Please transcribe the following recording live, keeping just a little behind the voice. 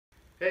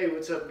Hey,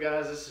 what's up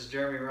guys? This is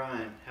Jeremy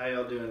Ryan. How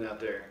y'all doing out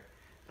there?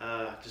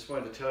 Just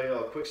wanted to tell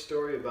y'all a quick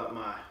story about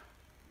my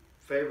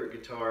favorite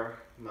guitar,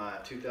 my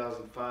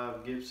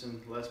 2005 Gibson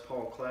Les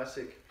Paul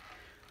Classic.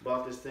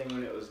 Bought this thing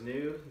when it was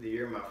new, the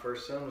year my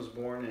first son was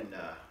born, and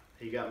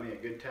he got me a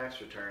good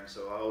tax return,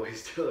 so I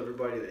always tell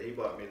everybody that he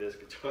bought me this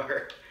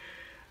guitar.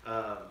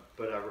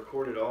 But I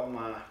recorded all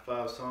my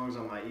 5 songs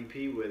on my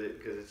EP with it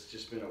because it's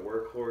just been a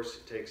workhorse.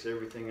 It takes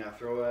everything I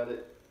throw at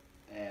it,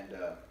 and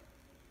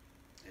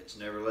it's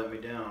never let me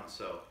down.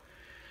 So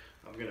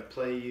I'm going to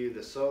play you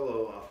the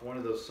solo off one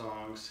of those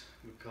songs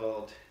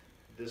called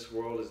This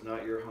World Is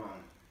Not Your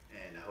Home,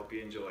 and I hope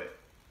you enjoy it.